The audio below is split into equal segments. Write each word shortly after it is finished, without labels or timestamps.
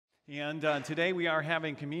And today we are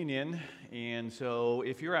having communion, and so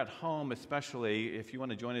if you're at home, especially if you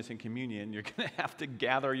want to join us in communion, you're going to have to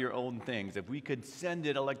gather your own things. If we could send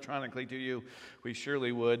it electronically to you, we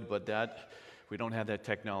surely would, but we don't have that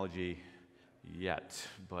technology yet.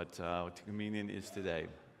 But communion is today.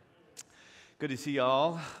 Good to see you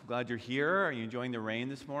all. Glad you're here. Are you enjoying the rain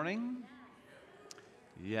this morning?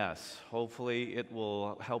 Yes, hopefully it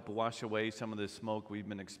will help wash away some of the smoke we've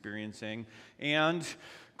been experiencing and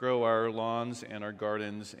grow our lawns and our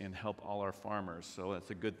gardens and help all our farmers. So that's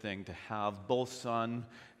a good thing to have both sun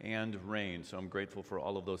and rain. So I'm grateful for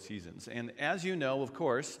all of those seasons. And as you know, of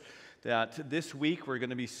course, that this week we're going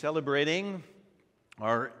to be celebrating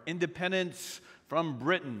our independence from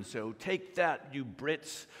Britain. So take that, you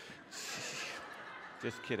Brits.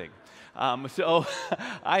 Just kidding. So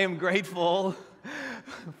I am grateful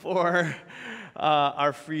for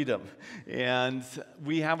our freedom. And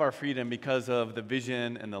we have our freedom because of the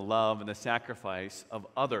vision and the love and the sacrifice of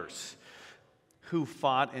others who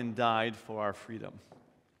fought and died for our freedom.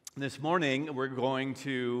 This morning, we're going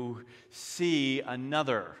to see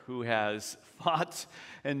another who has fought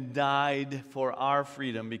and died for our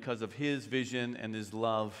freedom because of his vision and his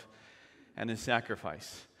love and his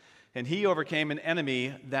sacrifice. And he overcame an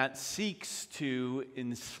enemy that seeks to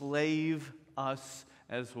enslave us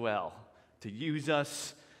as well, to use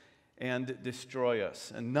us and destroy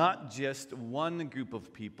us. And not just one group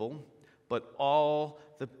of people, but all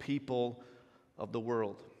the people of the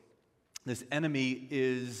world. This enemy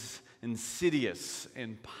is insidious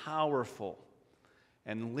and powerful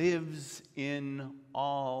and lives in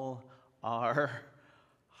all our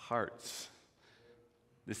hearts.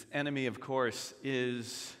 This enemy, of course,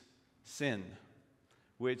 is sin,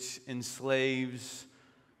 which enslaves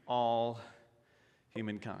all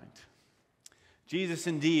humankind. Jesus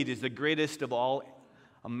indeed is the greatest of all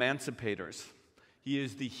emancipators. He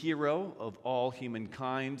is the hero of all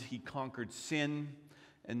humankind. He conquered sin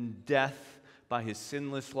and death by his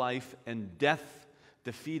sinless life and death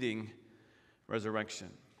defeating resurrection.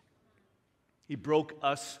 He broke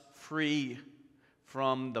us free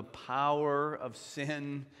from the power of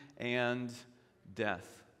sin and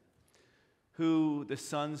death. Who the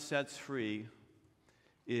Son sets free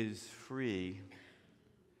is free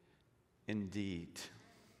indeed.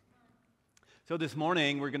 So this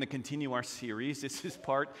morning, we're going to continue our series. This is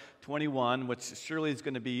part 21, which surely is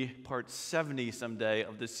going to be part 70 someday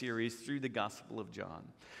of the series through the Gospel of John.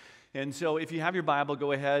 And so if you have your Bible,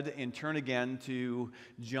 go ahead and turn again to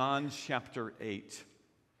John chapter 8.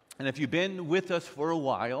 And if you've been with us for a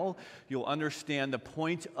while, you'll understand the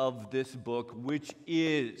point of this book, which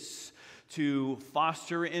is to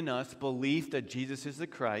foster in us belief that Jesus is the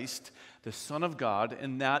Christ, the Son of God,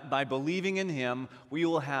 and that by believing in him, we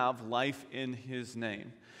will have life in his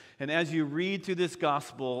name. And as you read through this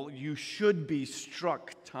gospel, you should be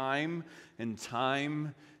struck time and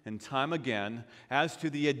time and time again as to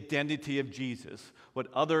the identity of Jesus, what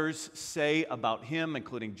others say about him,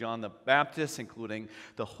 including John the Baptist, including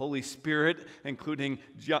the Holy Spirit, including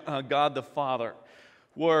God the Father,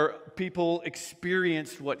 where people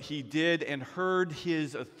experienced what he did and heard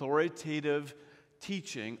his authoritative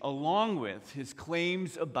teaching along with his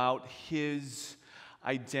claims about his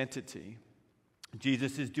identity.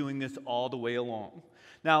 Jesus is doing this all the way along.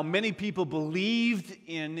 Now, many people believed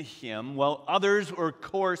in him, while others were, of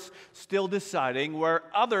course, still deciding, where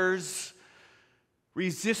others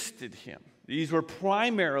resisted him. These were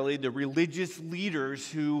primarily the religious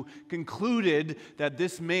leaders who concluded that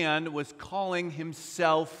this man was calling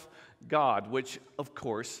himself God, which, of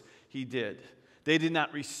course, he did. They did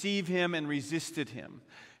not receive him and resisted him.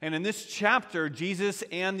 And in this chapter, Jesus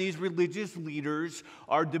and these religious leaders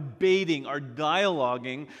are debating, are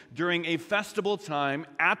dialoguing during a festival time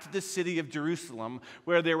at the city of Jerusalem,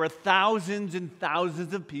 where there were thousands and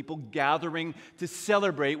thousands of people gathering to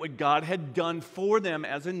celebrate what God had done for them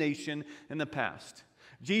as a nation in the past.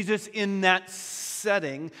 Jesus, in that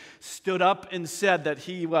setting, stood up and said that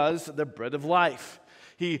he was the bread of life.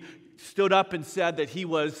 He stood up and said that he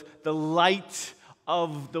was the light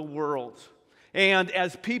of the world. And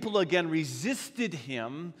as people again resisted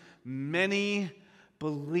him, many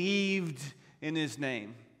believed in his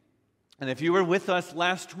name. And if you were with us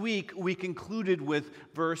last week, we concluded with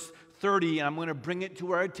verse 30. And I'm going to bring it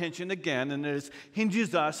to our attention again, and it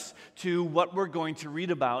hinges us to what we're going to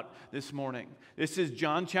read about this morning. This is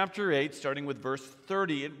John chapter 8, starting with verse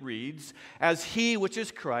 30. It reads, "As he, which is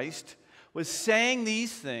Christ, was saying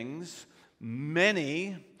these things,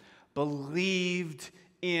 many believed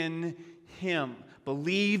in him,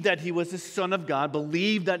 believed that he was the Son of God,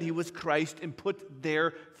 believed that he was Christ, and put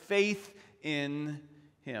their faith in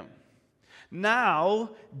him." Now,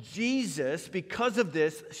 Jesus, because of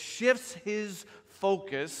this, shifts his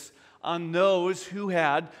focus on those who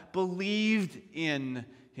had believed in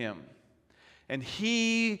him. And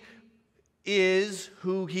he is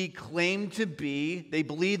who he claimed to be. They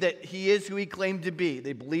believe that he is who he claimed to be.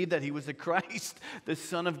 They believe that he was the Christ, the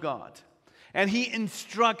Son of God. And he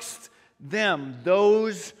instructs them,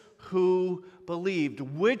 those who believed,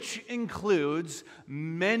 which includes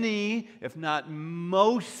many, if not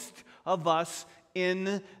most, of us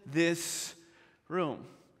in this room.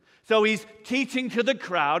 So he's teaching to the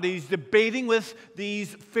crowd, he's debating with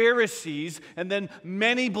these Pharisees, and then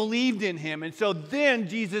many believed in him. And so then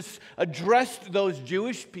Jesus addressed those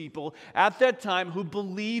Jewish people at that time who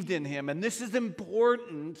believed in him. And this is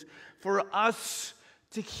important for us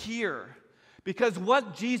to hear, because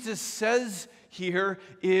what Jesus says here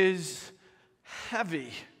is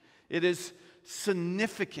heavy. It is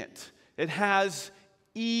significant. It has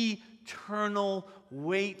eternal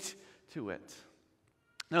weight to it.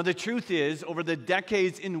 Now, the truth is, over the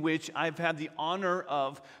decades in which I've had the honor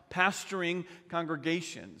of pastoring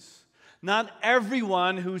congregations, not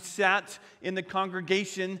everyone who sat in the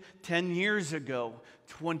congregation 10 years ago,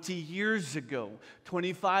 20 years ago,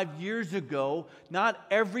 25 years ago, not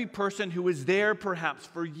every person who was there perhaps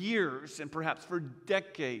for years and perhaps for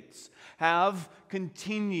decades have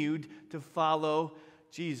continued to follow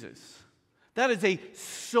Jesus. That is a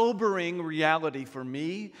sobering reality for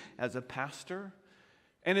me as a pastor.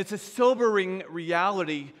 And it's a sobering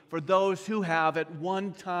reality for those who have at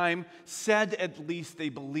one time said at least they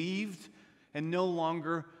believed and no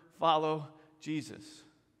longer follow Jesus.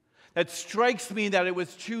 That strikes me that it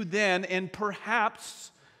was true then, and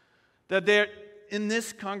perhaps that there in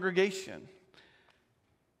this congregation,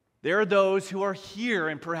 there are those who are here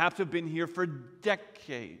and perhaps have been here for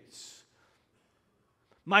decades.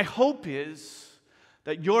 My hope is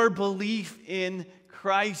that your belief in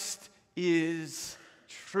Christ is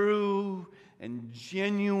true and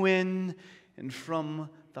genuine and from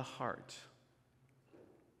the heart.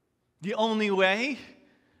 The only way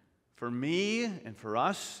for me and for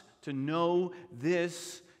us to know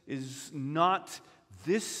this is not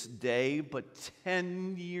this day, but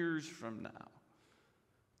 10 years from now,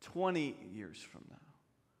 20 years from now,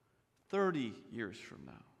 30 years from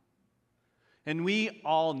now. And we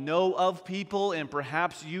all know of people, and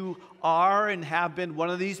perhaps you are and have been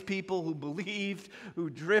one of these people who believed,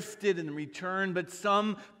 who drifted and returned, but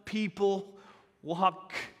some people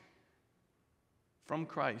walk from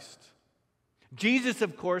Christ. Jesus,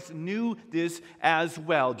 of course, knew this as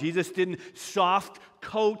well. Jesus didn't soft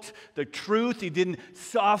coat the truth. He didn't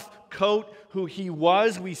soft coat who he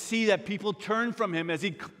was. We see that people turned from him as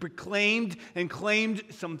he proclaimed and claimed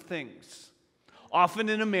some things. Often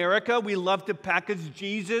in America, we love to package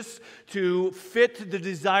Jesus to fit the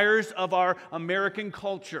desires of our American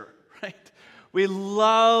culture, right? We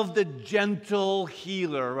love the gentle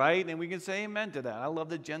healer, right? And we can say amen to that. I love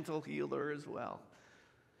the gentle healer as well.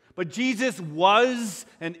 But Jesus was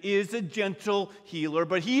and is a gentle healer,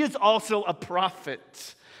 but he is also a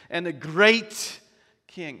prophet and a great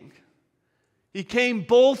king. He came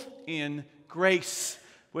both in grace,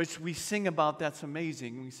 which we sing about, that's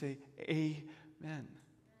amazing. We say, amen.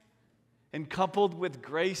 And coupled with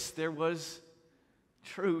grace, there was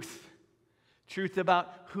truth. Truth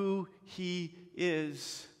about who he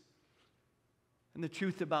is. And the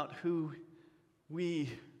truth about who we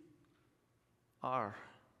are.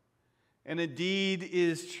 And indeed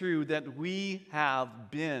is true that we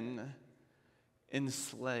have been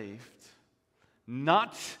enslaved.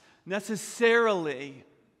 Not necessarily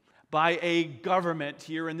by a government.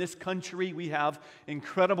 Here in this country, we have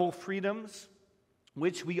incredible freedoms,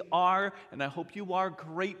 which we are, and I hope you are,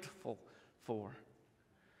 grateful for.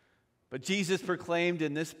 But Jesus proclaimed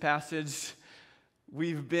in this passage,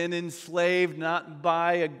 we've been enslaved not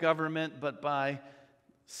by a government, but by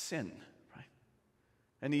sin. Right?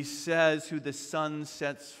 And he says, who the Son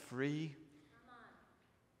sets free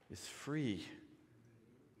is free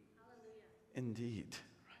indeed.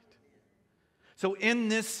 Right? So in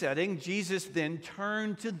this setting, Jesus then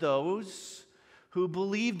turned to those who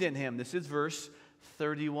believed in him. This is verse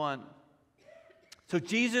 31. So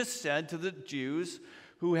Jesus said to the Jews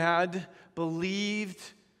who had believed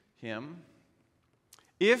him,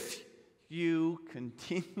 if you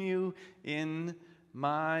continue in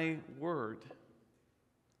my word,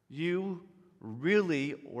 you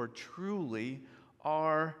really or truly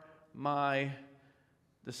are my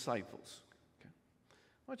disciples. Okay.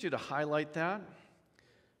 I want you to highlight that.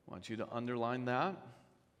 I want you to underline that.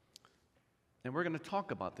 And we're going to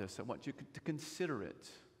talk about this. I want you to consider it.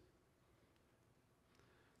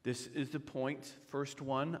 This is the point, first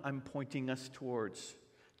one I'm pointing us towards.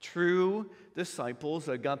 True disciples,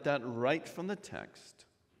 I got that right from the text,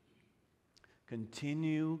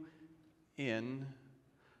 continue in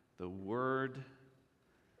the word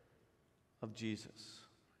of Jesus.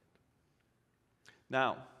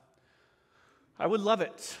 Now, I would love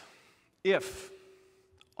it if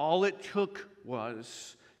all it took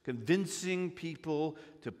was convincing people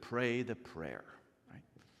to pray the prayer. Right?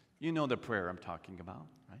 You know the prayer I'm talking about,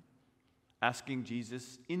 right? Asking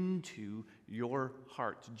Jesus into your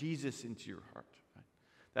heart, Jesus into your heart. Right?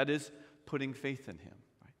 That is putting faith in him.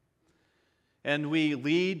 Right? And we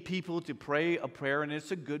lead people to pray a prayer, and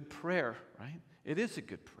it's a good prayer, right? It is a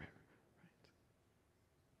good prayer. Right?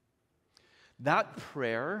 That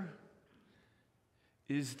prayer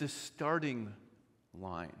is the starting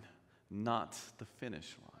line, not the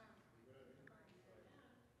finish line.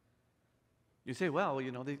 You say, well,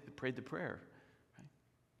 they prayed the prayer. Right?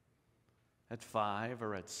 At 5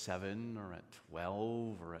 or at 7 or at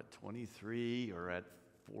 12 or at 23 or at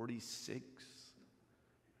 46.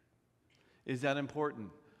 Is that important?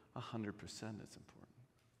 100% it's important.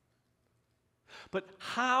 But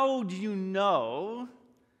how do you know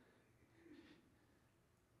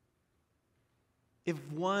if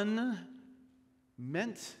one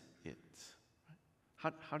meant it?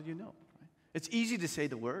 Right? How do you know? Right? It's easy to say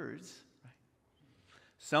the words. Right?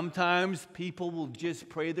 Sometimes people will just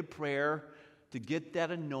pray the prayer to get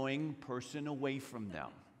that annoying person away from them.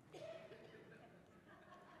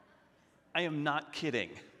 I am not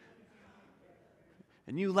kidding.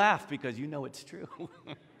 And you laugh because you know it's true.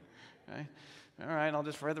 Right? All right, I'll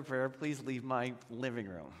just pray the prayer. Please leave my living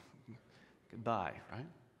room. Goodbye, right?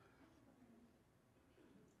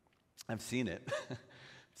 I've seen it. I've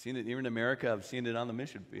seen it here in America. I've seen it on the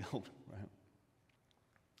mission field. Right?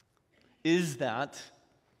 Is that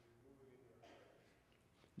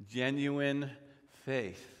genuine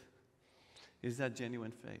faith? Is that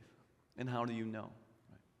genuine faith? And how do you know?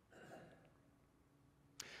 Right?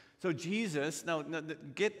 So Jesus, now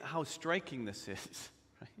get how striking this is.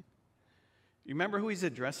 Right? You remember who he's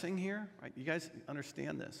addressing here? Right? You guys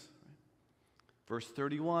understand this. Right? Verse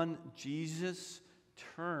 31, Jesus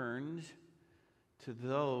turned to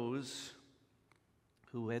those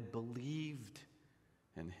who had believed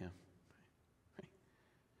in him, right?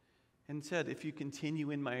 And said, if you continue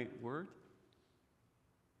in my word,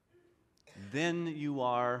 then you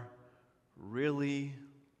are really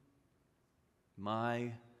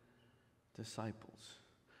my disciples.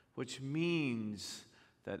 Which means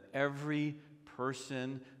that every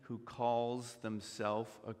person who calls themselves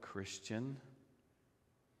a Christian,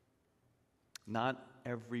 not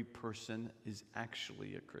every person is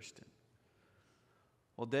actually a Christian.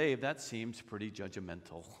 Well, Dave, that seems pretty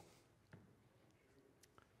judgmental.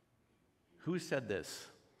 Who said this?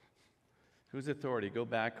 Whose authority? Go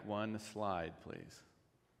back one slide, please.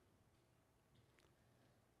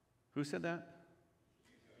 Who said that?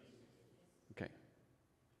 Okay.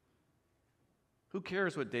 Who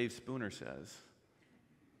cares what Dave Spooner says?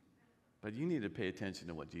 But you need to pay attention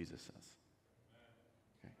to what Jesus says.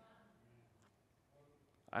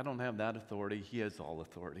 I don't have that authority. He has all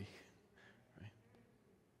authority. Right?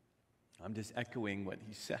 I'm just echoing what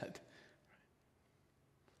he said.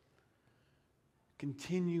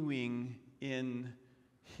 Continuing in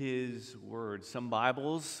his word. Some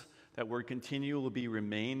Bibles, that word continue will be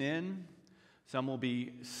remain in. Some will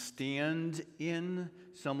be stand in.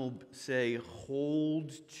 Some will say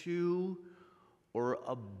hold to or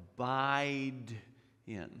abide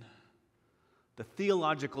in. The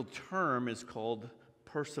theological term is called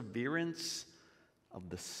perseverance of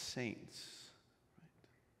the saints.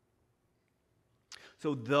 Right?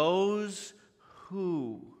 So those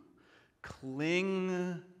who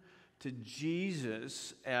cling to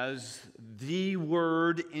Jesus as the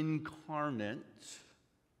Word incarnate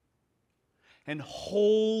and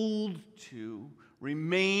hold to,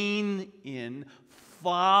 remain in,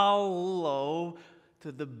 follow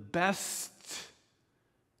to the best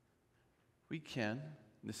we can.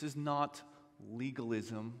 This is not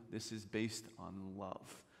legalism. This is based on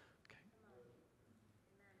love. Okay.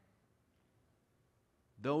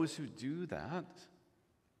 Those who do that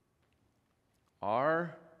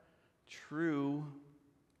are true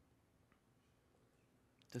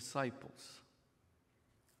disciples.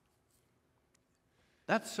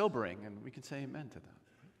 That's sobering, and we can say amen to that.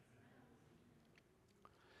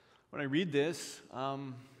 When I read this, I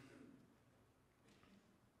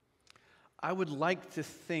would like to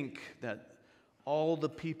think that all the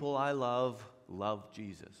people I love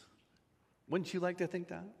Jesus. Wouldn't you like to think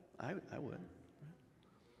that? I would.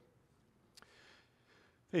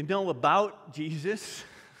 They know about Jesus.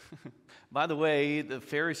 By the way, the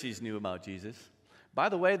Pharisees knew about Jesus. By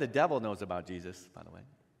the way, the devil knows about Jesus, by the way.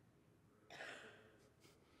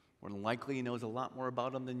 More than likely, he knows a lot more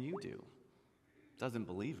about him than you do. Doesn't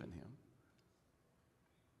believe in him.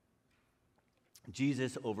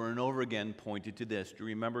 Jesus, over and over again, pointed to this. Do you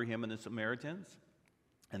remember him and the Samaritans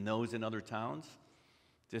and those in other towns?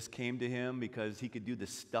 Just came to him because he could do the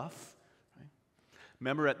stuff. Right?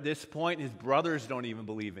 Remember, at this point, his brothers don't even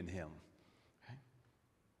believe in him. Okay?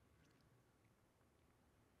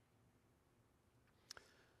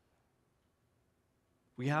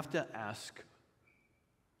 We have to ask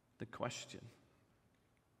the question,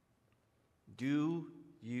 do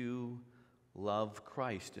you love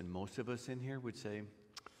Christ? And most of us in here would say,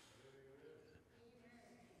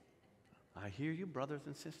 I hear you, brothers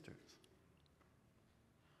and sisters.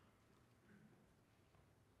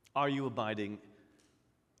 Are you abiding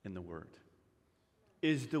in the Word?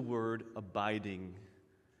 Is the Word abiding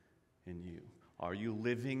in you? Are you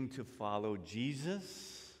living to follow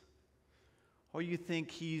Jesus? Or you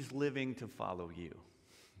think he's living to follow you?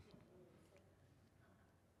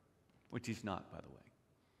 Which he's not, by the way.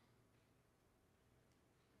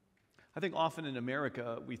 I think often in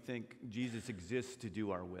America, we think Jesus exists to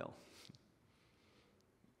do our will.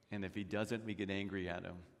 And if he doesn't, we get angry at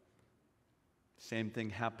him. Same thing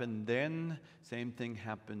happened then, same thing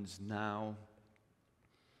happens now.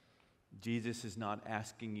 Jesus is not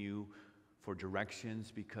asking you for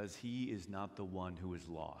directions because he is not the one who is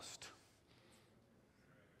lost.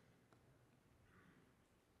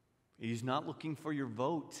 He's not looking for your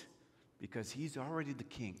vote because he's already the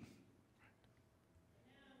king.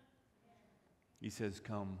 He says,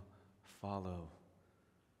 come, follow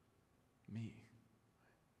me.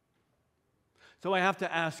 So I have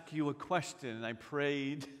to ask you a question, and I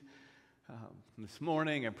prayed this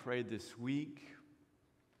morning, I prayed this week.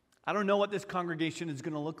 I don't know what this congregation is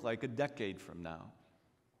going to look like a decade from now.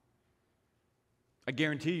 I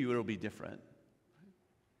guarantee you it'll be different.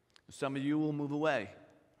 Some of you will move away.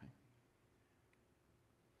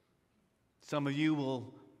 Some of you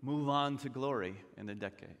will move on to glory in a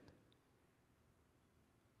decade.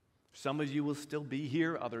 Some of you will still be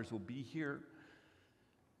here, others will be here.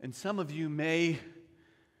 And some of you may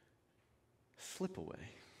slip away.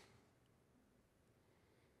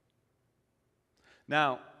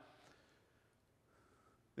 Now,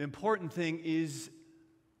 the important thing is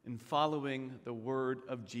in following the word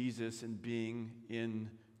of Jesus and being in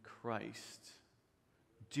Christ.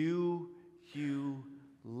 Do you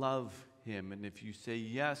love him? And if you say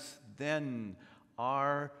yes, then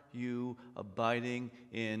are you abiding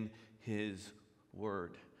in his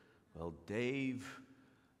word? Well, Dave,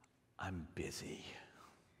 I'm busy.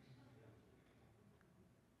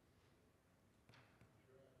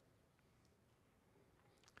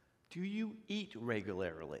 Do you eat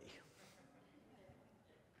regularly?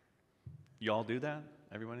 You all do that?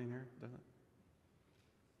 Everyone in here does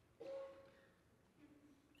it?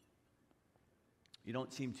 You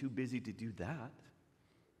don't seem too busy to do that.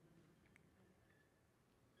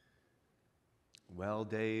 Well,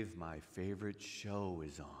 Dave, my favorite show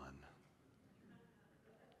is on.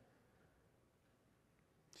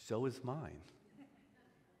 So is mine.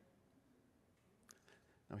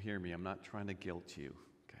 Now hear me, I'm not trying to guilt you,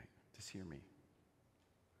 okay? Just hear me.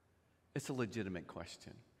 It's a legitimate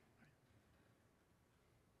question.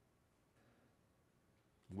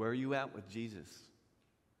 Where are you at with Jesus?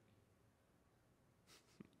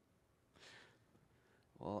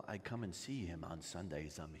 Well, I come and see him on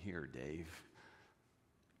Sundays. I'm here, Dave.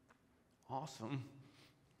 Awesome.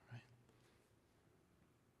 Right?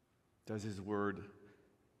 Does his word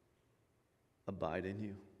abide in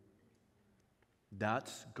you?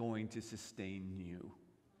 That's going to sustain you.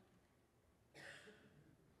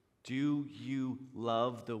 Do you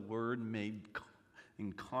love the Word made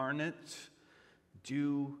incarnate?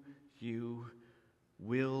 Do you,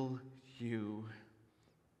 will you,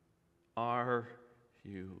 are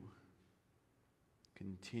you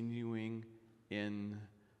continuing in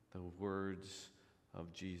the words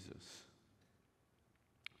of Jesus?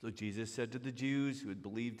 So Jesus said to the Jews who had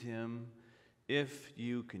believed him, if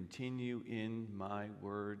you continue in my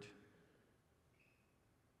word,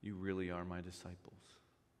 you really are my disciples.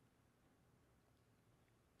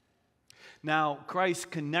 Now, Christ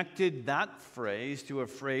connected that phrase to a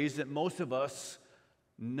phrase that most of us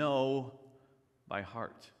know by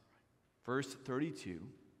heart. Verse 32.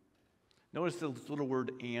 Notice the little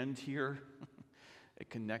word and here. It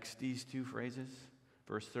connects these two phrases.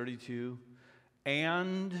 Verse 32.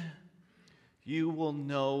 And you will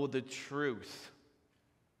know the truth,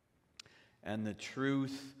 and the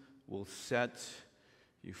truth will set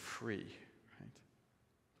you free. Right?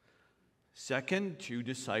 Second, true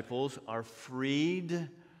disciples are freed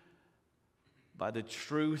by the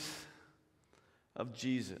truth of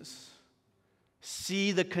Jesus.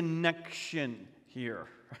 See the connection here,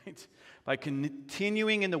 right? By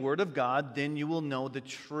continuing in the Word of God, then you will know the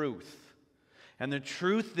truth. And the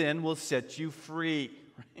truth then will set you free,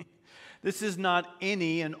 right? This is not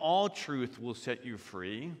any and all truth will set you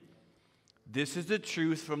free. This is the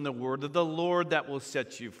truth from the word of the Lord that will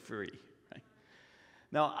set you free. Right?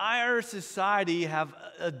 Now, our society have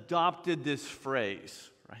adopted this phrase,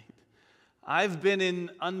 right? I've been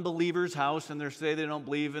in unbelievers' house and they say they don't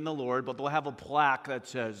believe in the Lord, but they'll have a plaque that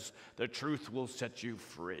says, the truth will set you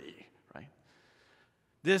free, right?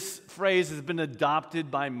 This phrase has been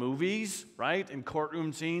adopted by movies, right? In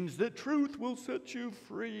courtroom scenes, the truth will set you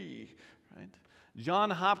free, right?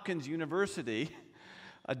 Johns Hopkins University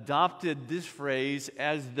adopted this phrase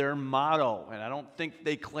as their motto, and I don't think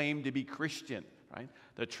they claim to be Christian, right?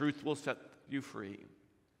 The truth will set you free.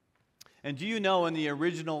 And do you know in the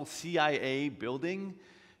original CIA building,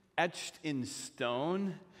 etched in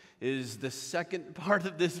stone, is the second part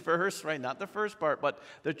of this verse, right? Not the first part, but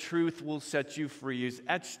the truth will set you free is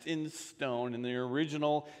etched in stone in the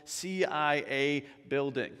original CIA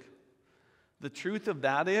building. The truth of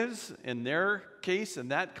that is, in their case, in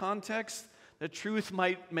that context, the truth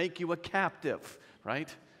might make you a captive,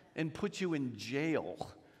 right? And put you in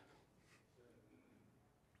jail.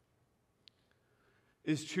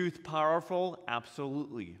 Is truth powerful?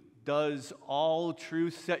 Absolutely. Does all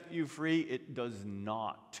truth set you free? It does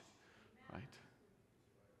not. Right?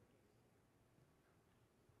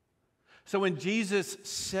 So when Jesus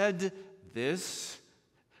said this,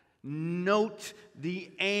 note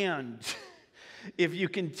the and. If you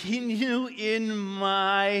continue in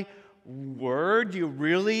my word, you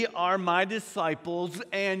really are my disciples,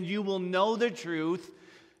 and you will know the truth,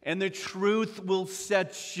 and the truth will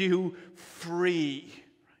set you free.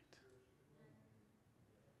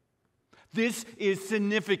 This is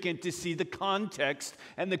significant to see the context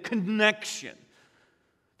and the connection.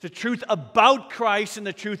 The truth about Christ and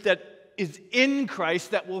the truth that is in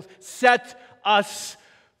Christ that will set us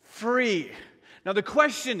free. Now the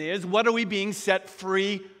question is, what are we being set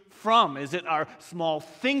free from? Is it our small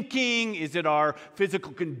thinking? Is it our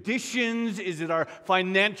physical conditions? Is it our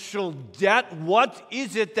financial debt? What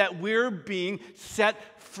is it that we're being set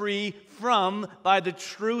free from by the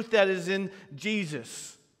truth that is in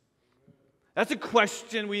Jesus? That's a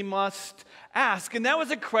question we must ask. And that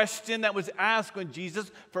was a question that was asked when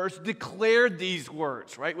Jesus first declared these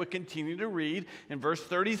words, right? We'll continue to read in verse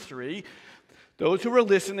 33. Those who were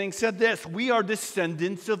listening said this, we are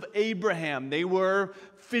descendants of Abraham. They were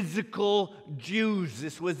physical Jews.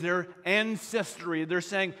 This was their ancestry. They're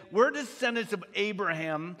saying, we're descendants of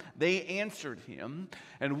Abraham. They answered him,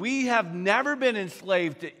 and we have never been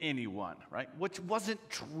enslaved to anyone, right? Which wasn't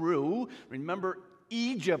true. Remember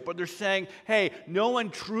Egypt, but they're saying, hey, no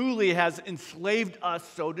one truly has enslaved us,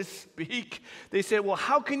 so to speak. They said, well,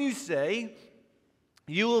 how can you say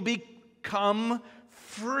you will become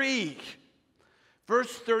free? Verse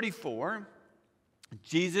 34,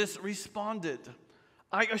 Jesus responded,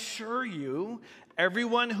 I assure you,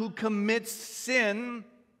 everyone who commits sin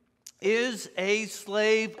is a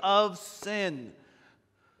slave of sin.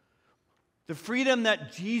 The freedom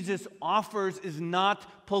that Jesus offers is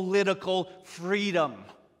not political freedom.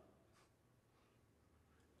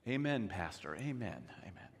 Amen, Pastor. Amen.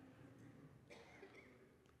 Amen.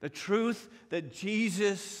 The truth that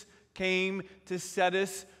Jesus came to set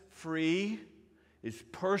us free is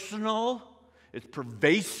personal, it's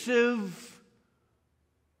pervasive,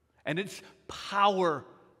 and it's powerful.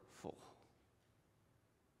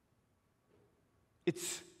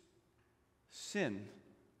 It's sin.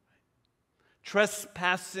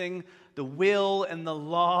 Trespassing the will and the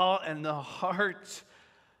law and the heart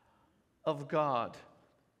of God.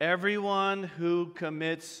 Everyone who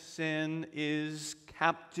commits sin is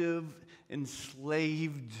captive,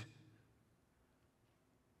 enslaved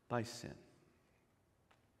by sin.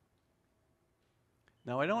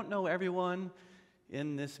 Now, I don't know everyone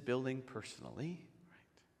in this building personally,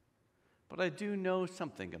 right? But I do know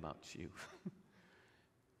something about you.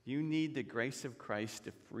 You need the grace of Christ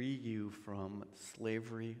to free you from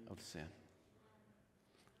slavery of sin,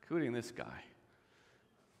 including this guy.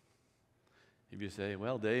 If you say,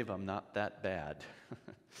 well, Dave, I'm not that bad,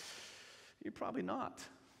 you're probably not.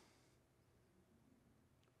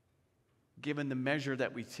 Given the measure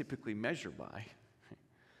that we typically measure by,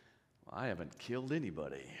 well, I haven't killed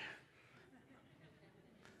anybody.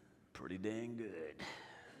 Pretty dang good.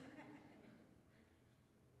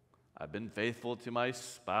 I've been faithful to my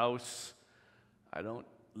spouse. I don't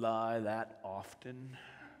lie that often.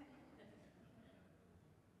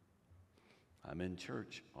 I'm in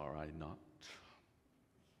church, are I not?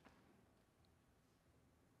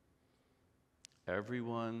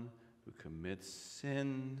 Everyone who commits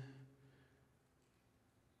sin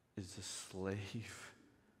is a slave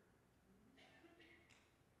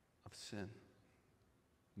of sin.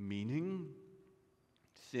 Meaning,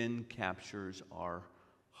 sin captures our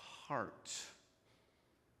heart.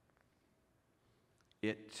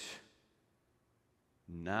 It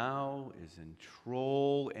now is in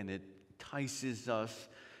control, and it entices us,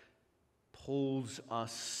 pulls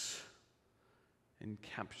us, and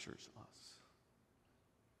captures us.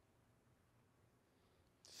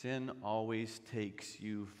 Sin always takes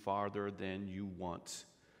you farther than you want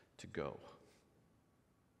to go.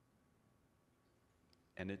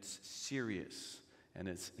 And it's serious, and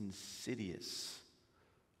it's insidious.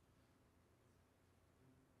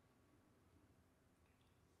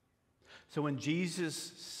 So when Jesus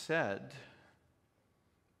said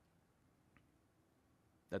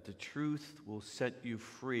that the truth will set you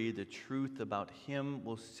free, the truth about Him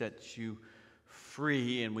will set you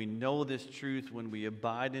free, and we know this truth when we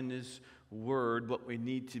abide in His Word, what we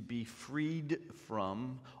need to be freed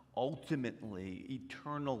from ultimately,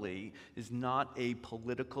 eternally, is not a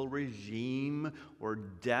political regime or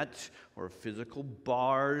debt or physical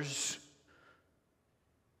bars.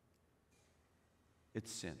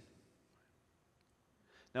 It's sin.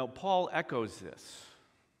 Now, Paul echoes this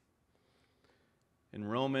in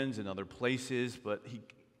Romans and other places, but he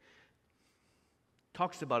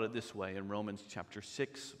talks about it this way in Romans chapter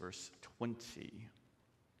 6, verse 20.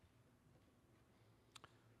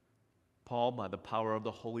 Paul, by the power of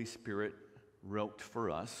the Holy Spirit, wrote for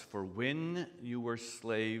us, "For when you were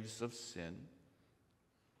slaves of sin,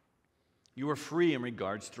 you were free in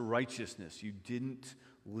regards to righteousness. You didn't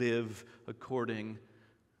live according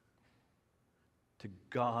to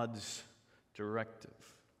God's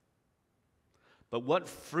directive. But what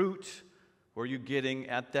fruit were you getting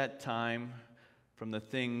at that time from the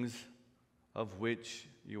things of which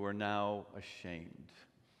you are now ashamed?"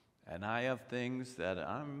 And I have things that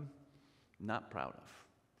I'm not proud of.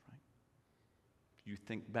 Right? You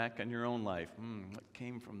think back on your own life, what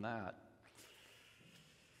came from that?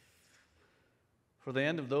 For the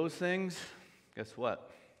end of those things, guess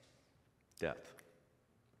what? Death.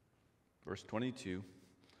 Verse 22,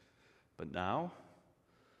 "But now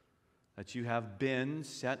that you have been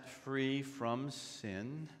set free from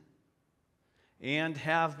sin and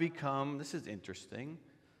have become," this is interesting,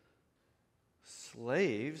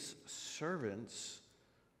 "slaves, servants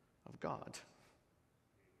of God."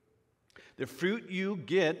 The fruit you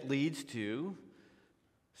get leads to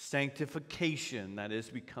sanctification, that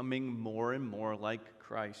is, becoming more and more like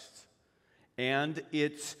Christ, and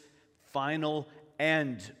its final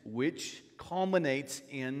end, which culminates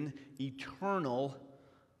in eternal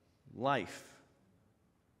life.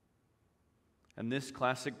 And this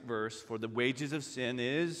classic verse, "For the wages of sin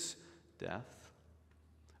is death,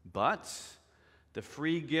 but the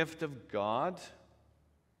free gift of God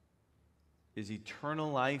is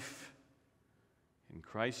eternal life in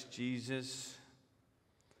Christ Jesus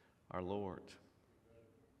our Lord."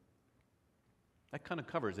 That kind of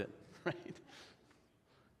covers it, right?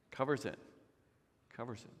 Covers it.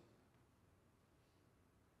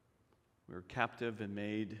 We were captive and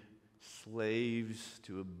made slaves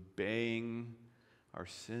to obeying our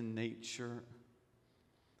sin nature.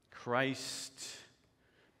 Christ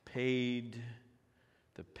paid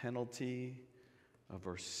the penalty of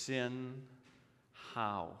our sin.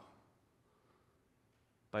 How?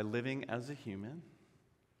 By living as a human.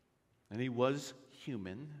 And He was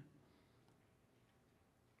human,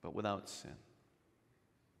 but without sin.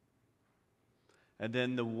 And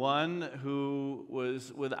then the one who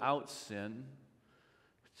was without sin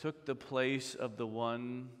took the place of the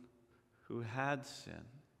one who had sin,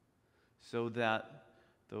 so that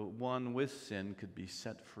the one with sin could be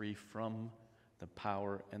set free from the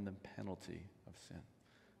power and the penalty of sin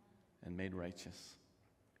and made righteous.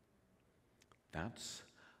 That's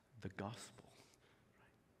the gospel.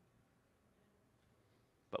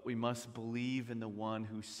 But we must believe in the one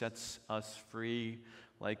who sets us free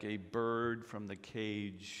like a bird from the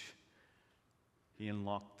cage. He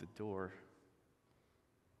unlocked the door.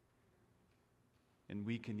 And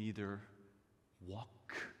we can either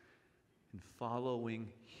walk in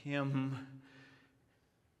following Him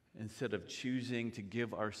instead of choosing to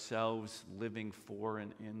give ourselves living for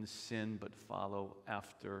and in sin, but follow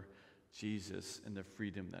after Jesus and the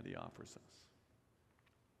freedom that He offers us.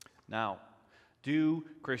 Now, do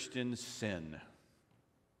Christians sin?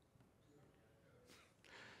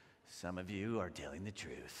 Some of you are telling the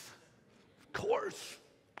truth. Of course.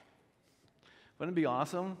 Wouldn't it be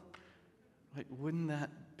awesome? Like, wouldn't that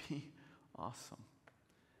be awesome?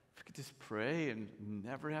 If we could just pray and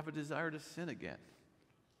never have a desire to sin again.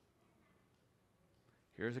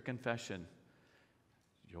 Here's a confession.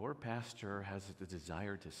 Your pastor has the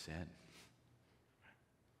desire to sin.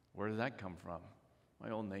 Where does that come from?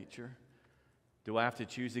 My old nature. Do I have to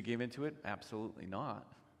choose to give into it? Absolutely not.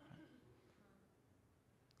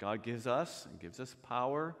 God gives us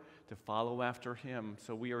power to follow after him.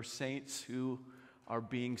 So we are saints who are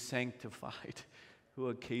being sanctified, who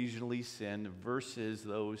occasionally sin, versus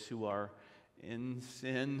those who are in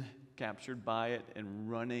sin, captured by it, and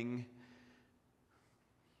running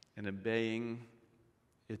and obeying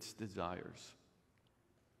its desires.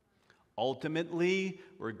 Ultimately,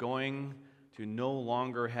 we're going to no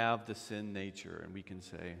longer have the sin nature, and we can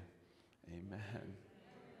say, amen.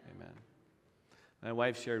 Amen. My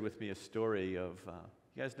wife shared with me a story of,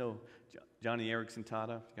 you guys know Johnny Erickson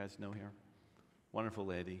Tata? You guys know her? Wonderful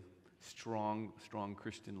lady, strong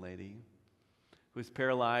Christian lady, who was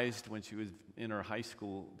paralyzed when she was in her high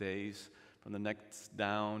school days. From the neck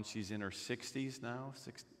down, she's in her 60s now,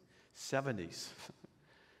 70s.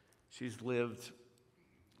 She's lived,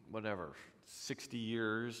 60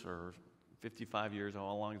 years or 55 years,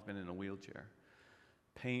 how long has been in a wheelchair.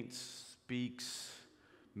 Paints, speaks,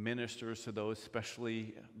 ministers to those,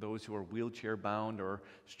 especially those who are wheelchair bound or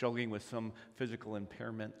struggling with some physical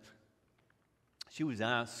impairment. She was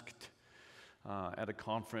asked at a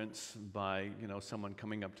conference by someone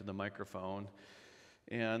coming up to the microphone,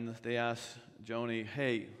 and they asked Joni,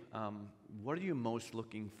 hey, what are you most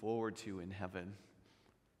looking forward to in heaven?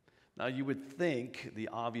 Now you would think the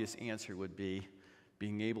obvious answer would be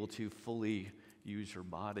being able to fully use her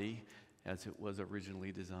body as it was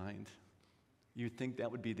originally designed. You'd think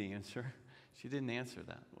that would be the answer. She didn't answer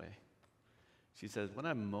that way. She says, what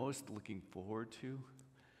I'm most looking forward to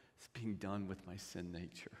is being done with my sin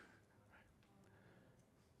nature.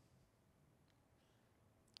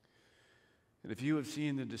 And if you have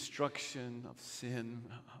seen the destruction of sin,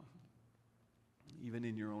 even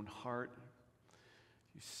in your own heart,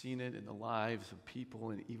 you've seen it in the lives of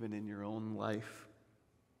people and even in your own life,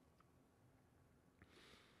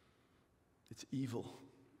 it's evil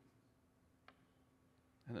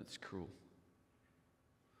and it's cruel.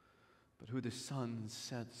 But who the Son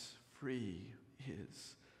sets free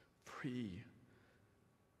is free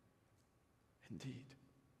indeed.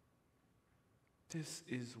 This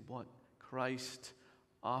is what Christ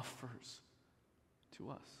offers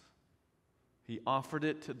to us. He offered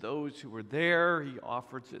it to those who were there. He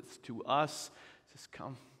offers it to us. He says,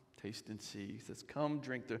 come, taste and see. He says, come,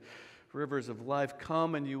 drink the rivers of life.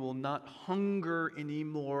 Come, and you will not hunger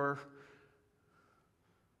anymore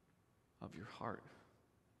of your heart.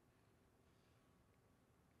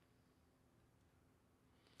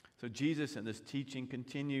 So Jesus in this teaching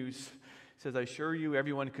continues. He says, I assure you,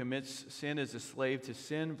 everyone who commits sin is a slave to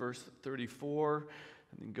sin, verse 34,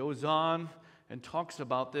 and then goes on and talks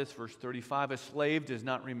about this, verse 35, a slave does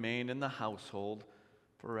not remain in the household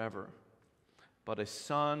forever, but a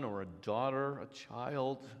son or a daughter, a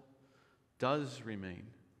child, does remain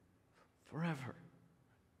forever.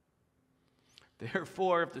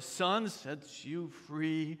 Therefore, if the Son sets you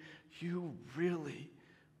free, you really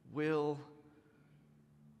will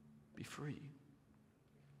be free.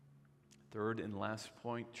 Third and last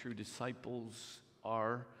point, true disciples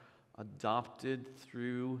are adopted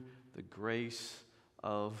through the grace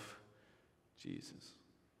of Jesus.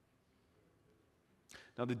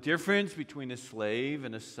 Now, the difference between a slave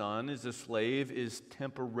and a son is a slave is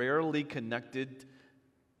temporarily connected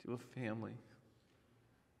to a family,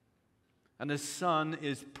 and a son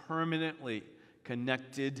is permanently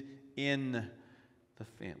connected in the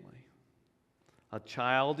family. A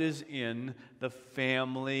child is in the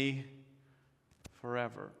family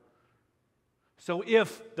forever. So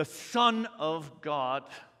if the Son of God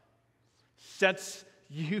sets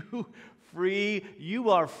you free, you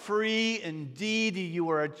are free indeed. You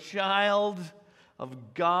are a child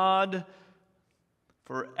of God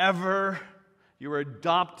forever. You are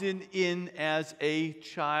adopted in as a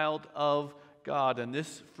child of God, and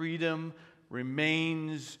this freedom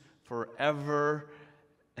remains forever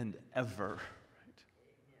and ever.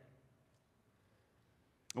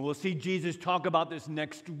 And we'll see Jesus talk about this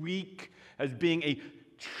next week as being a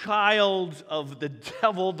child of the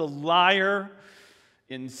devil, the liar,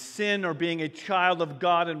 in sin, or being a child of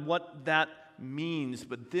God and what that means.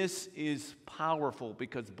 But this is powerful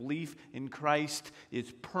because belief in Christ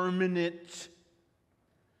is permanent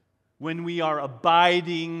when we are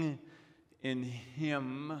abiding in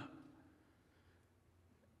Him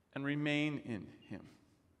and remain in Him.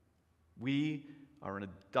 We are an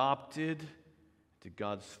adopted to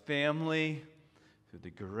God's family through the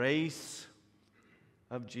grace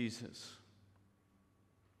of Jesus.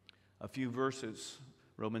 A few verses.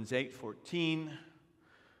 Romans 8:14.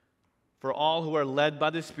 For all who are led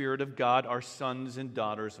by the Spirit of God are sons and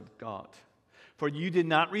daughters of God. For you did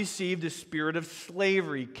not receive the spirit of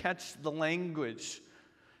slavery. Catch the language.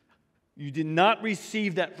 You did not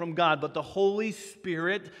receive that from God, but the Holy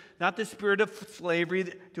Spirit, not the spirit of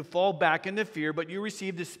slavery to fall back into fear, but you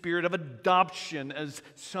received the spirit of adoption as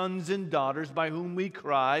sons and daughters, by whom we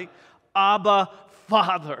cry, Abba,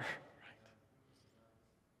 Father.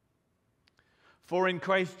 For in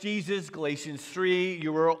Christ Jesus, Galatians 3,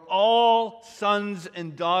 you are all sons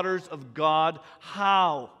and daughters of God.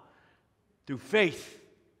 How? Through faith.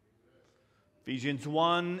 Ephesians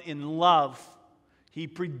 1, in love. He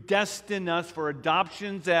predestined us for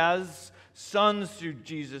adoptions as sons through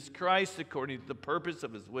Jesus Christ, according to the purpose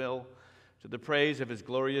of His will, to the praise of His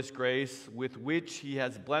glorious grace, with which He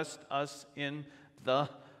has blessed us in the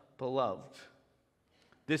Beloved.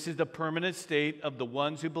 This is the permanent state of the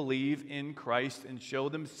ones who believe in Christ and show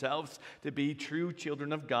themselves to be true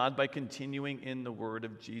children of God by continuing in the word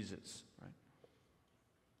of Jesus. Right?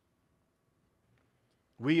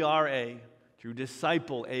 We are a true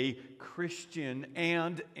disciple, a Christian,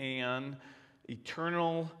 and an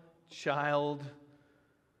eternal child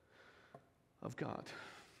of God.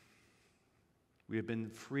 We have been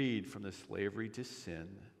freed from the slavery to sin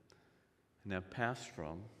and have passed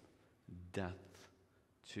from death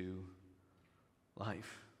to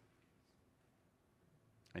life.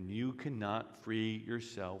 And you cannot free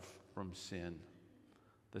yourself from sin.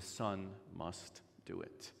 The Son must do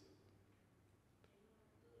it.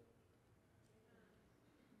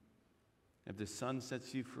 If the Son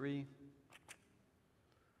sets you free,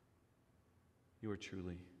 you are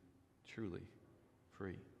truly, truly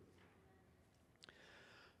free.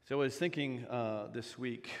 So I was thinking this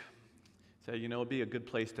week, said, it'd be a good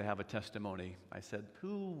place to have a testimony. I said,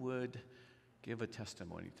 who would give a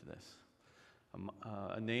testimony to this?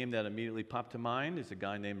 A name that immediately popped to mind is a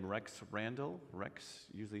guy named Rex Randall. Rex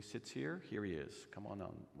usually sits here. Here he is. Come on,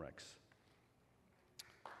 Rex.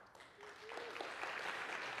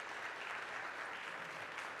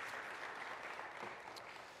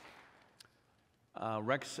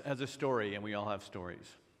 Rex has a story, and we all have stories.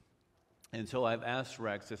 And so I've asked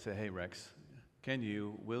Rex, I said, hey, Rex,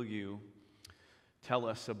 will you tell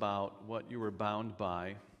us about what you were bound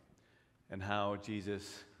by and how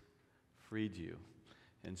Jesus freed you?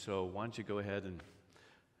 And so why don't you go ahead and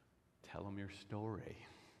tell him your story.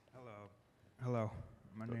 Hello.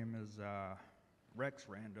 My name is Rex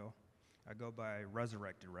Randall. I go by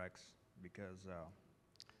Resurrected Rex because...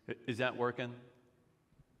 Is that working?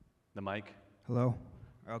 The mic? Hello?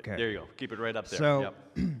 Okay. There you go. Keep it right up there. So, yep.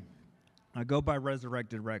 I go by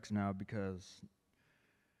Resurrected Rex now because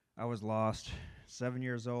I was lost. 7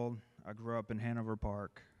 years old. I grew up in Hanover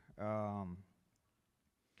Park. I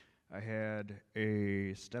had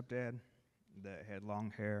a stepdad that had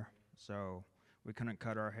long hair, so we couldn't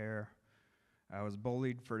cut our hair. I was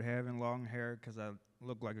bullied for having long hair because I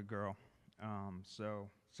looked like a girl. So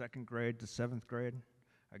 2nd grade to 7th grade,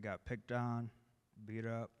 I got picked on, beat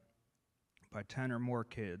up by 10 or more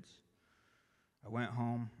kids. I went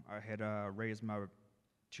home. I had raised my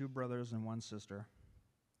 2 brothers and 1 sister,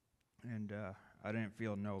 and I didn't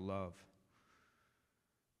feel no love.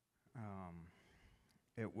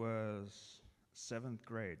 It was 7th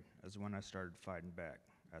grade is when I started fighting back.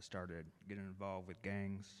 I started getting involved with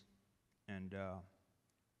gangs, and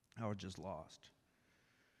I was just lost.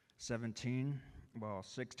 16,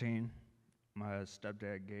 my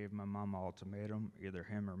stepdad gave my mom an ultimatum, either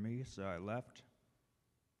him or me, so I left.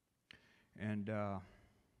 And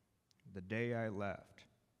the day I left,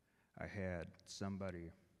 I had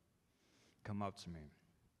somebody come up to me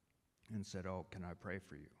and said, "Oh, can I pray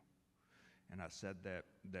for you?" And I said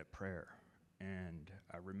that prayer. And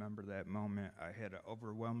I remember that moment. I had an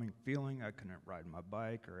overwhelming feeling. I couldn't ride my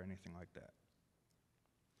bike or anything like that.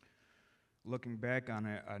 Looking back on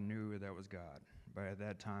it, I knew that was God. But at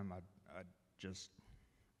that time, I just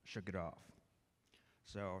shook it off.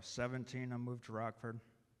 So 17, I moved to Rockford.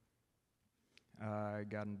 I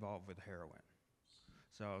got involved with heroin.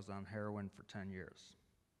 So I was on heroin for 10 years.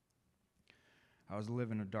 I was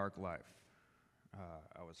living a dark life.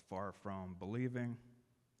 I was far from believing.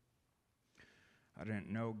 I didn't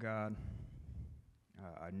know God.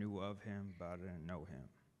 I knew of Him, but I didn't know Him.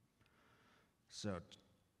 So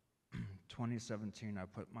 2017, I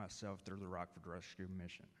put myself through the Rockford Rescue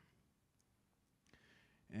Mission.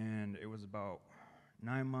 And it was about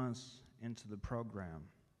 9 months into the program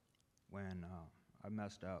when I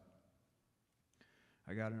messed up.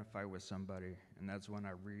 I got in a fight with somebody, and that's when I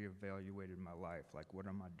reevaluated my life, like, what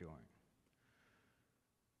am I doing?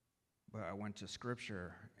 But I went to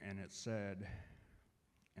Scripture, and it said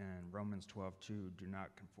in Romans 12:2, do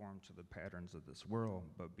not conform to the patterns of this world,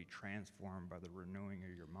 but be transformed by the renewing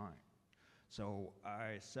of your mind. So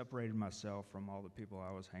I separated myself from all the people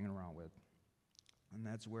I was hanging around with, and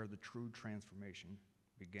that's where the true transformation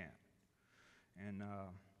began. And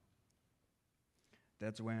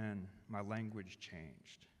that's when my language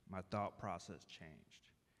changed, my thought process changed,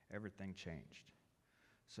 everything changed.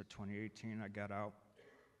 So 2018, I got out,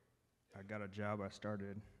 I got a job, I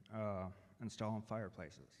started installing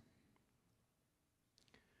fireplaces.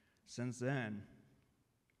 Since then,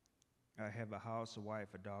 I have a house, a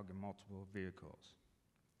wife, a dog, and multiple vehicles.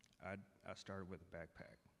 I started with a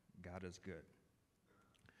backpack. God is good.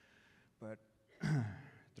 But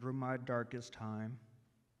through my darkest time,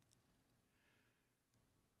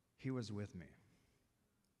 He was with me.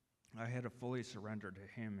 I had to fully surrender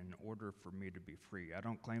to Him in order for me to be free. I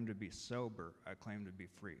don't claim to be sober, I claim to be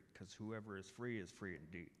free, because whoever is free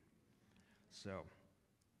indeed. So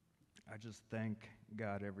I just thank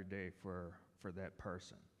God every day for that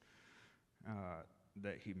person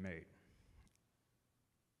that He made.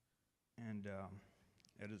 And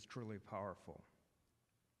it is truly powerful.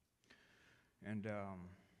 And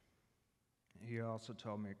He also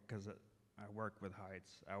told me, because I work with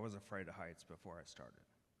heights, I was afraid of heights before I started.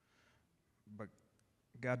 But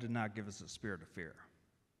God did not give us a spirit of fear,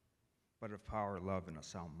 but of power, love, and a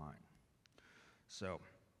sound mind. So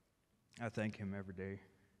I thank Him every day,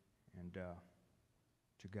 and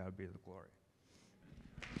to God be the glory.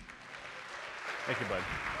 Thank you, bud.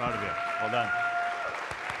 Proud of you. Well done.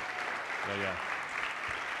 Yeah.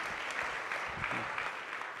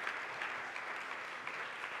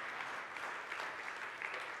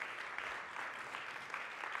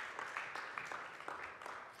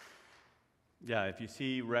 Yeah, if you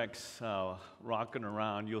see Rex rocking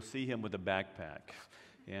around, you'll see him with a backpack.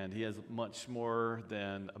 And he has much more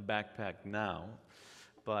than a backpack now.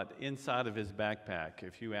 But inside of his backpack,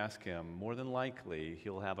 if you ask him, more than likely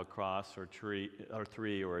he'll have a cross or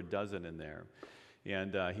three or a dozen in there.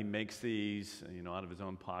 And he makes these, out of his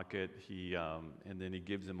own pocket. And then he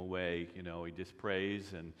gives them away. He just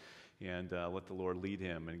prays and let the Lord lead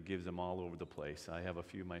him, and gives them all over the place. I have a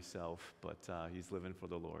few myself, but he's living for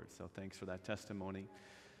the Lord. So thanks for that testimony.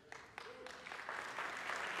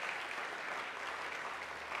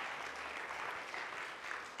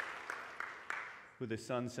 Who the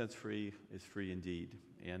Son sets free is free indeed.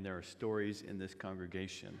 And there are stories in this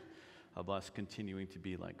congregation of us continuing to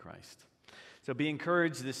be like Christ. So be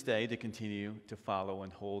encouraged this day to continue to follow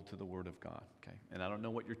and hold to the Word of God. Okay? And I don't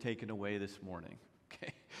know what you're taking away this morning.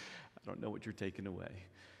 Okay? I don't know what you're taking away.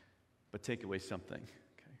 But take away something.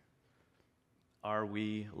 Okay? Are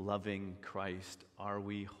we loving Christ? Are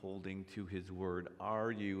we holding to His Word?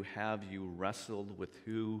 Have you wrestled with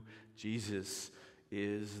who Jesus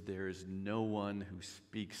is? There is no one who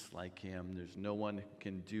speaks like Him. There's no one who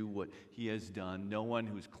can do what He has done. No one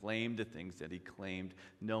who's claimed the things that He claimed.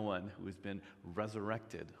 No one who has been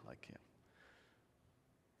resurrected like Him.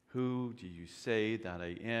 Who do you say that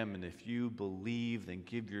I am? And if you believe, then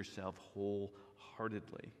give yourself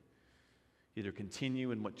wholeheartedly. Either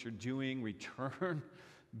continue in what you're doing, return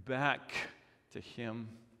back to Him,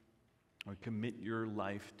 or commit your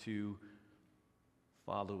life to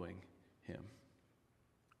following Him.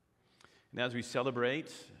 And as we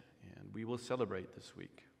celebrate, and we will celebrate this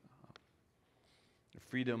week, the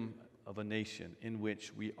freedom of a nation in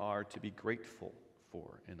which we are to be grateful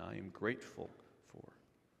for, and I am grateful for.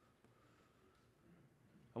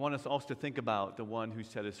 I want us also to think about the one who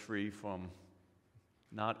set us free from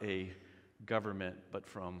not a government, but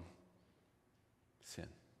from sin.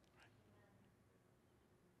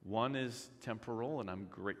 One is temporal, and I'm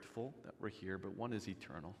grateful that we're here, but one is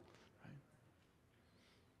eternal.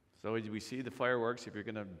 So as we see the fireworks, if you're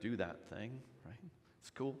going to do that thing, right?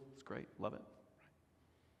 It's cool. It's great. Love it.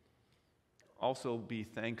 Also be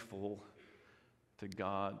thankful to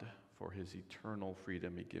God for His eternal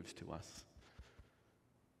freedom He gives to us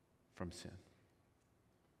from sin.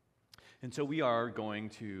 And so we are going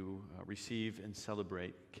to receive and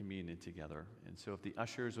celebrate communion together. And so if the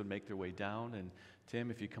ushers would make their way down, and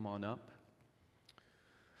Tim, if you come on up.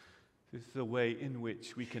 This is a way in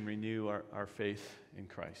which we can renew our faith in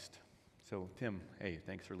Christ. So, Tim, hey,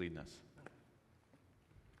 thanks for leading us.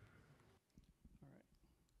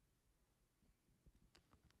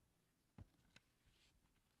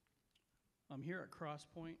 All right. Here at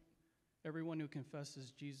Crosspoint, everyone who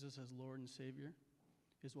confesses Jesus as Lord and Savior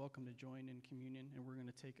is welcome to join in communion, and we're going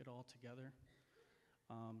to take it all together.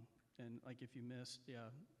 And like if you missed,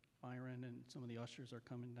 Byron and some of the ushers are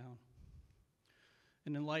coming down.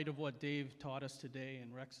 And in light of what Dave taught us today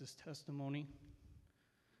and Rex's testimony,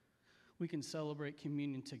 we can celebrate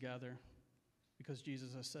communion together because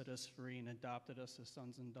Jesus has set us free and adopted us as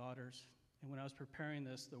sons and daughters. And when I was preparing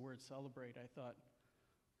this, the word celebrate, I thought,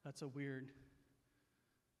 that's a weird,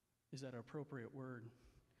 is that an appropriate word?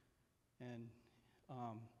 And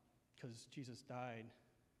because Jesus died,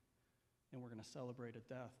 and we're going to celebrate a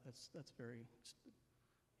death. That's very,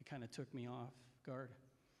 it kind of took me off guard.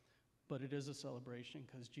 But it is a celebration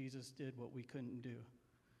because Jesus did what we couldn't do,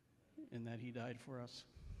 in that he died for us.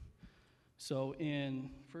 So in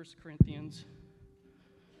 1 Corinthians,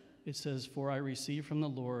 it says, "For I received from the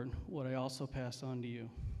Lord what I also passed on to you.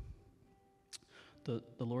 The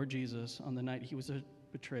Lord Jesus, on the night he was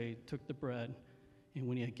betrayed, took the bread, and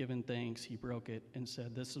when he had given thanks, he broke it and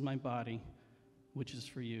said, 'This is my body, which is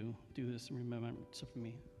for you. Do this in remembrance of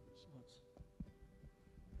me.'"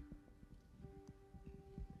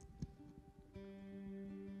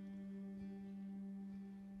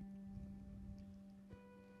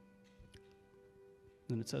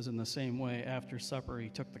 So then it says, in the same way, after supper, he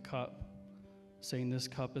took the cup, saying, "This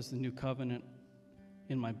cup is the new covenant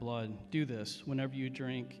in my blood. Do this whenever you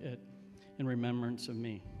drink it in remembrance of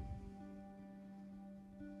me."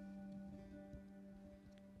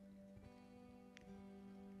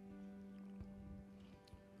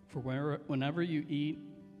 For whenever you eat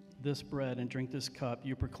this bread and drink this cup,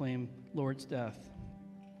 you proclaim Lord's death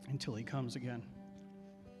until he comes again.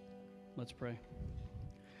 Let's pray.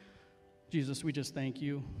 Jesus, we just thank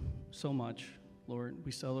you so much, Lord.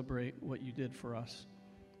 We celebrate what you did for us,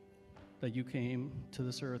 that you came to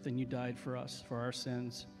this earth and you died for us, for our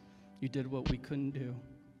sins. You did what we couldn't do,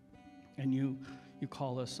 and you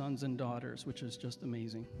call us sons and daughters, which is just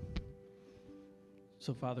amazing.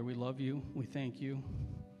 So, Father, we love you. We thank you.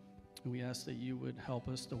 And we ask that you would help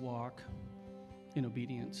us to walk in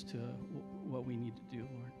obedience to what we need to do,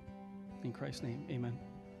 Lord. In Christ's name, amen.